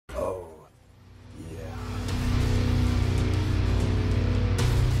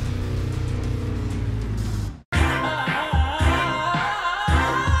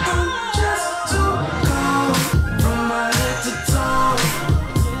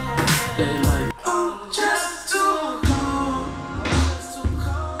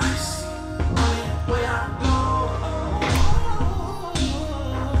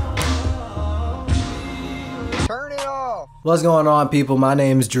What's going on, people? My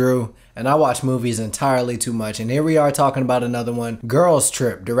name's Drew, and I watch movies entirely too much, and here we are talking about another one, Girls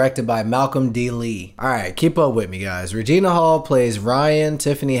Trip, directed by Malcolm D. Lee. Alright, keep up with me, guys. Regina Hall plays Ryan,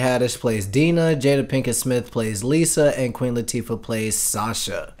 Tiffany Haddish plays Dina, Jada Pinkett Smith plays Lisa, and Queen Latifah plays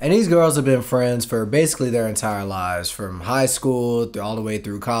Sasha. And these girls have been friends for basically their entire lives, from high school all the way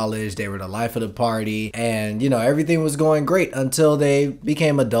through college. They were the life of the party, and you know, everything was going great until they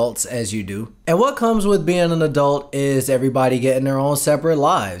became adults, as you do. And what comes with being an adult is everybody getting their own separate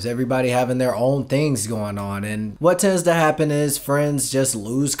lives, everybody having their own things going on, and what tends to happen is friends just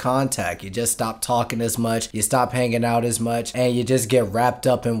lose contact. You just stop talking as much, you stop hanging out as much, and you just get wrapped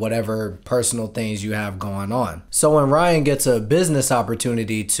up in whatever personal things you have going on. So when Ryan gets a business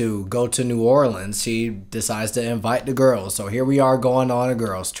opportunity to go to New Orleans, she decides to invite the girls. So here we are going on a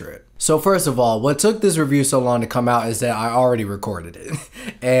girls trip. So first of all, what took this review so long to come out is that I already recorded it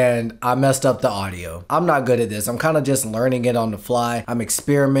and I messed up the audio. I'm not good at this. I'm kind of just learning it on the fly. I'm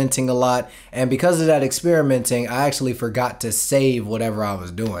experimenting a lot, and because of that experimenting, I actually forgot to save whatever I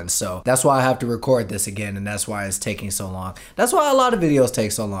was doing. So that's why I have to record this again, and that's why it's taking so long. That's why a lot of videos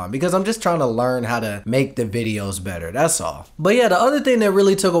take so long, because I'm just trying to learn how to make the videos better. That's all. But yeah, the other thing that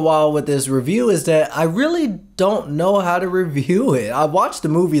really took a while with this review is that I really don't know how to review it. I watched the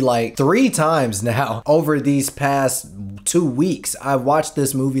movie like 3 times now over these past 2 weeks. I've watched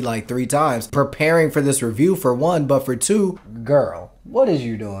this movie like 3 times preparing for this review, for one, but for two, girl, what is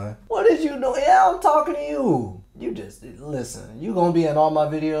you doing? What is you doing? Yeah, I'm talking to you. You just listen. You gonna be in all my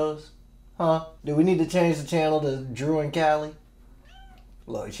videos? Huh? Do we need to change the channel to Drew and Callie?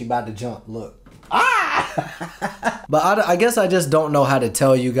 Look, she about to jump. Look. Ah! But I guess I just don't know how to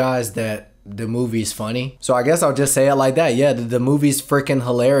tell you guys that the movie's funny. So I guess I'll just say it like that. Yeah, the movie's freaking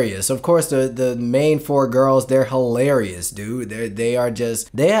hilarious. Of course, the main 4 girls, they're hilarious, dude. They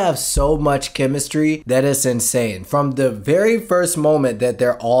have so much chemistry that it's insane. From the very first moment that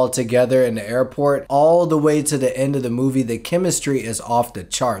they're all together in the airport, all the way to the end of the movie, the chemistry is off the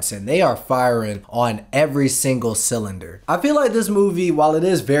charts, and they are firing on every single cylinder. I feel like this movie, while it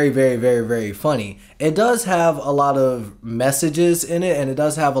is very, very, very, very funny, it does have a lot of messages in it, and it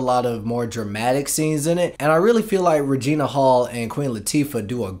does have a lot of more dramatic scenes in it, and I really feel like Regina Hall and Queen Latifah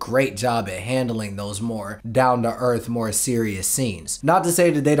do a great job at handling those more down-to-earth, more serious scenes. Not to say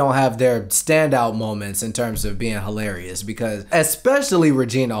that they don't have their standout moments in terms of being hilarious, because especially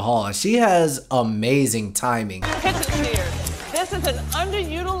Regina Hall, she has amazing timing. Kitchen shears. This is an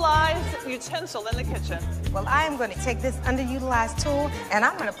underutilized utensil in the kitchen. Well, I am going to take this underutilized tool and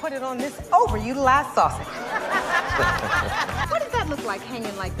I'm going to put it on this overutilized sausage. What does that look like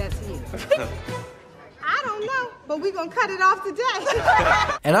hanging like that to you? I don't know, but we're gonna cut it off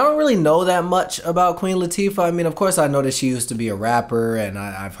today. And I don't really know that much about Queen Latifah. I mean, of course I know that she used to be a rapper, and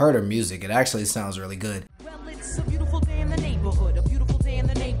I've heard her music. It actually sounds really good. Well, it's a beautiful day in the neighborhood, a beautiful day in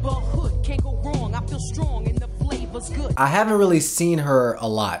the neighborhood. Can't go wrong, I feel strong and the flavor's good. I haven't really seen her a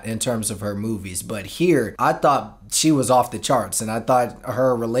lot in terms of her movies, but here I thought she was off the charts, and I thought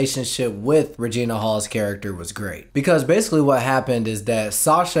her relationship with Regina Hall's character was great. Because basically what happened is that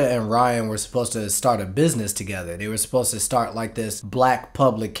Sasha and Ryan were supposed to start a business together. They were supposed to start like this black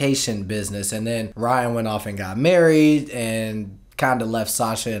publication business, and then Ryan went off and got married and kind of left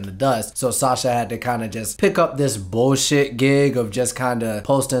Sasha in the dust. So Sasha had to kind of just pick up this bullshit gig of just kind of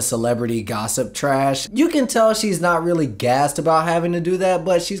posting celebrity gossip trash. You can tell she's not really gassed about having to do that,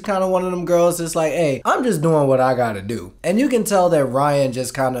 but she's kind of one of them girls that's like, hey, I'm just doing what I gotta do. And you can tell that Ryan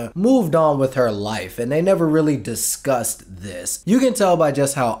just kind of moved on with her life, and they never really discussed this. You can tell by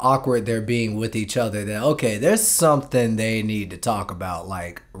just how awkward they're being with each other that, okay, there's something they need to talk about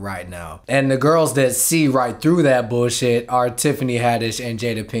like right now. And the girls that see right through that bullshit are Tiffany Haddish and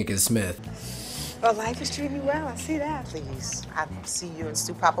Jada Pinkett Smith. Well, life is treating you well. I see that. Please, I see you and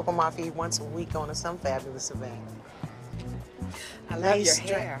Stu pop up on my feed once a week on some fabulous event. I love your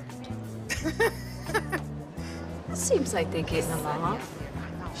hair. It seems like they're getting along.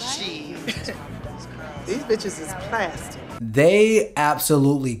 She. These bitches is plastic. They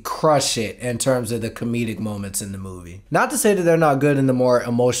absolutely crush it in terms of the comedic moments in the movie. Not to say that they're not good in the more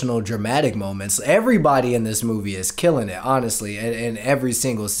emotional, dramatic moments. Everybody in this movie is killing it, honestly, in every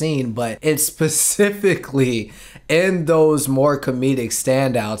single scene, but it's specifically in those more comedic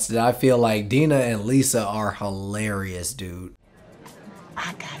standouts that I feel like Dina and Lisa are hilarious, dude.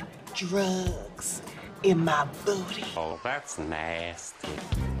 I got drugs in my booty. Oh, that's nasty.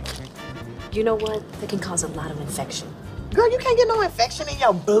 You know what? That can cause a lot of infection. Girl, you can't get no infection in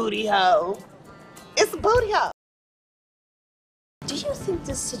your booty hole. It's a booty hole. Do you think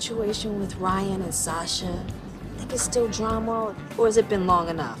this situation with Ryan and Sasha Think it's still drama, or has it been long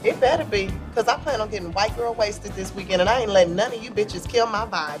enough? It better be, because I plan on getting white girl wasted this weekend, and I ain't letting none of you bitches kill my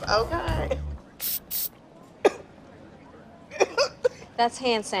vibe, okay? That's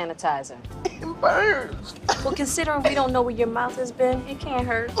hand sanitizer. It burns. Well, considering we don't know where your mouth has been, it can't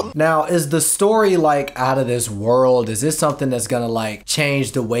hurt. Now, is the story like out of this world? Is this something that's gonna like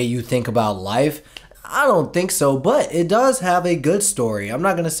change the way you think about life? I don't think so, but it does have a good story. I'm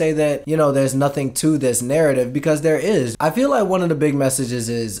not gonna say that, you know, there's nothing to this narrative, because there is. I feel like one of the big messages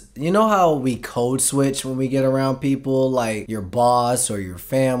is, you know how we code switch when we get around people like your boss or your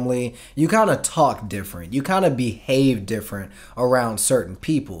family? You kind of talk different. You kind of behave different around certain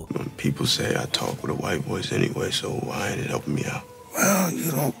people. People say I talk with a white voice anyway, so why ain't it helping me out? Well,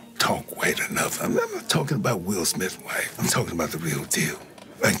 you don't talk white enough. I'm not talking about Will Smith's wife. I'm talking about the real deal,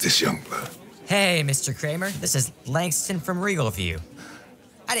 like this young blood. Hey, Mr. Kramer, this is Langston from Regal View.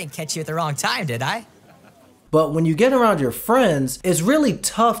 I didn't catch you at the wrong time, did I? But when you get around your friends, it's really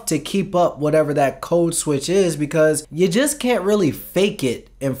tough to keep up whatever that code switch is, because you just can't really fake it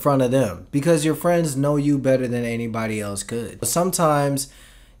in front of them, because your friends know you better than anybody else could. Sometimes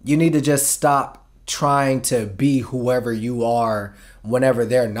you need to just stop trying to be whoever you are whenever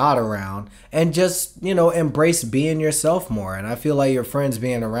they're not around, and just, you know, embrace being yourself more. And I feel like your friends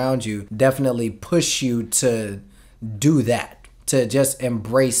being around you definitely push you to do that, to just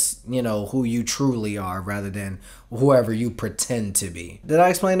embrace, you know, who you truly are rather than whoever you pretend to be. Did I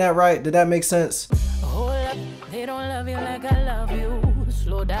explain that right? Did that make sense? Hold up, they don't love you like I love you.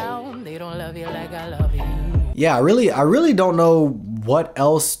 Slow down, they don't love you like I love you. Yeah, I really don't know what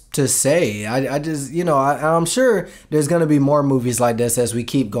else to say. I just, you know, I'm sure there's gonna be more movies like this as we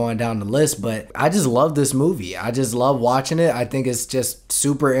keep going down the list, but I just love this movie. I just love watching it. I think it's just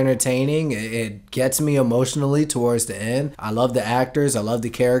super entertaining. It gets me emotionally towards the end. I love the actors, I love the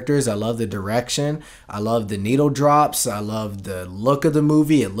characters, I love the direction, I love the needle drops, I love the look of the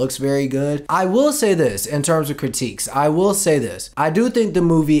movie. It looks very good. I will say this in terms of critiques. I will say this. I do think the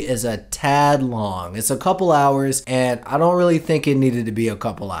movie is a tad long. It's a couple hours, and I don't really think it needed to be a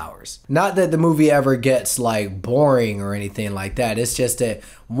couple hours. Not that the movie ever gets like boring or anything like that. It's just that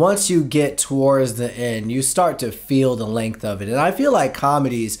once you get towards the end, you start to feel the length of it. And I feel like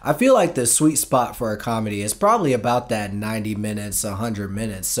comedies, I feel like the sweet spot for a comedy is probably about that 90 minutes, 100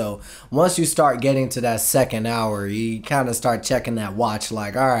 minutes. So once you start getting to that second hour, you kind of start checking that watch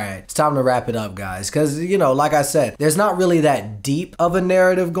like, all right, it's time to wrap it up, guys. Because, you know, like I said, there's not really that deep of a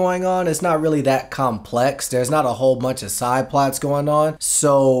narrative going on. It's not really that complex. There's not a whole bunch of side plots going on.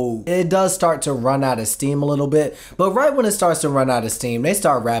 So it does start to run out of steam a little bit. But right when it starts to run out of steam, they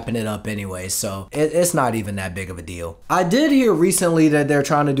start wrapping it up anyway, so it's not even that big of a deal. I did hear recently that they're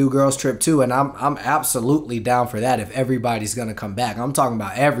trying to do Girls Trip 2, and I'm absolutely down for that if everybody's gonna come back. I'm talking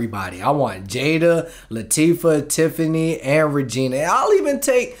about everybody. I want Jada, Latifah, Tiffany, and Regina. I'll even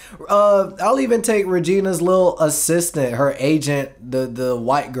take Regina's little assistant, her agent, the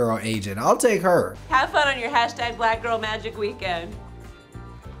white girl agent. I'll take her. Have fun on your hashtag Black Girl Magic weekend.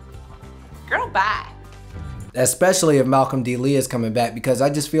 Girl, bye. Especially if Malcolm D. Lee is coming back, because I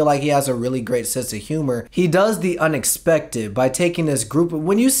just feel like he has a really great sense of humor. He does the unexpected by taking this group of,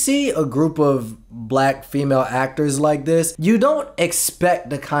 when you see a group of black female actors like this, you don't expect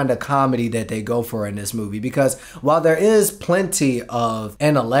the kind of comedy that they go for in this movie, because while there is plenty of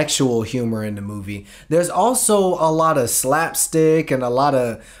intellectual humor in the movie, there's also a lot of slapstick and a lot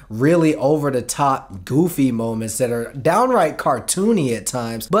of really over-the-top goofy moments that are downright cartoony at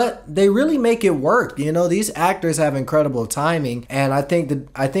times, but they really make it work. You know, these actors have incredible timing, and I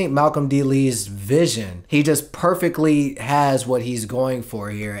think Malcolm D. Lee's vision, he just perfectly has what he's going for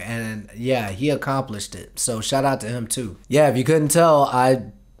here, and yeah, he accomplished it. So shout out to him too. Yeah, if you couldn't tell,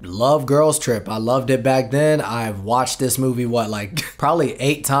 I love Girls Trip. I loved it back then. I've watched this movie, what, like probably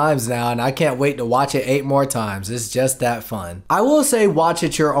 8 times now, and I can't wait to watch it 8 more times. It's just that fun. I will say watch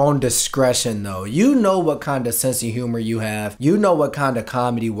at your own discretion though. You know what kind of sense of humor you have. You know what kind of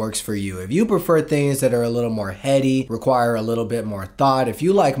comedy works for you. If you prefer things that are a little more heady, require a little bit more thought, if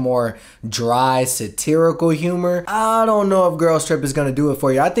you like more dry, satirical humor, I don't know if Girls Trip is gonna do it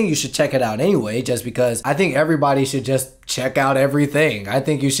for you. I think you should check it out anyway, just because I think everybody should just check out everything. I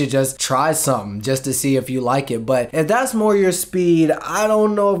think you should just try something just to see if you like it. But if that's more your speed, I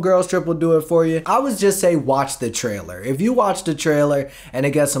don't know if Girls Trip will do it for you. I would just say watch the trailer. If you watch the trailer and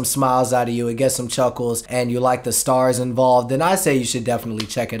it gets some smiles out of you, it gets some chuckles, and you like the stars involved, then I say you should definitely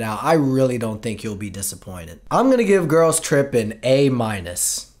check it out. I really don't think you'll be disappointed. I'm gonna give Girls Trip an A-.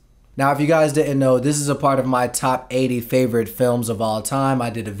 Now, if you guys didn't know, this is a part of my top 80 favorite films of all time. I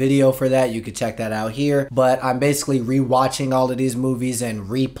did a video for that. You could check that out here. But I'm basically rewatching all of these movies and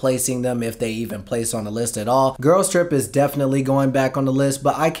replacing them if they even place on the list at all. Girls Trip is definitely going back on the list,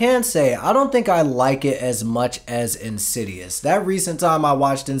 but I can say I don't think I like it as much as Insidious. That recent time I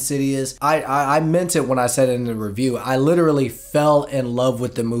watched Insidious, I meant it when I said it in the review. I literally fell in love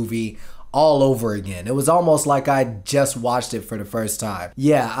with the movie all over again. It was almost like I just watched it for the first time.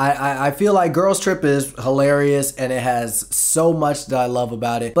 Yeah, I feel like Girls Trip is hilarious and it has so much that I love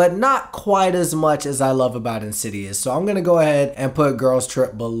about it, but not quite as much as I love about Insidious. So I'm gonna go ahead and put Girls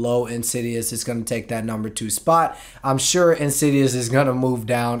Trip below Insidious. It's gonna take that number 2 spot. I'm sure Insidious is gonna move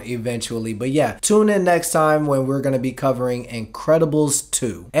down eventually, but yeah, tune in next time when we're gonna be covering Incredibles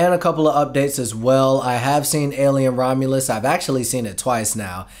 2. And a couple of updates as well. I have seen Alien Romulus. I've actually seen it twice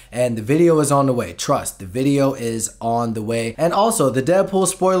now, and the video is on the way. Trust, the video is on the way. And also the Deadpool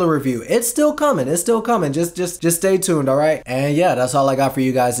spoiler review, it's still coming. It's still coming. Just stay tuned, all right? And yeah, that's all I got for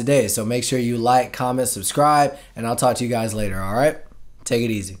you guys today. So make sure you like, comment, subscribe, and I'll talk to you guys later, all right? Take it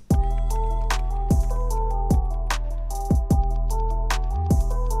easy.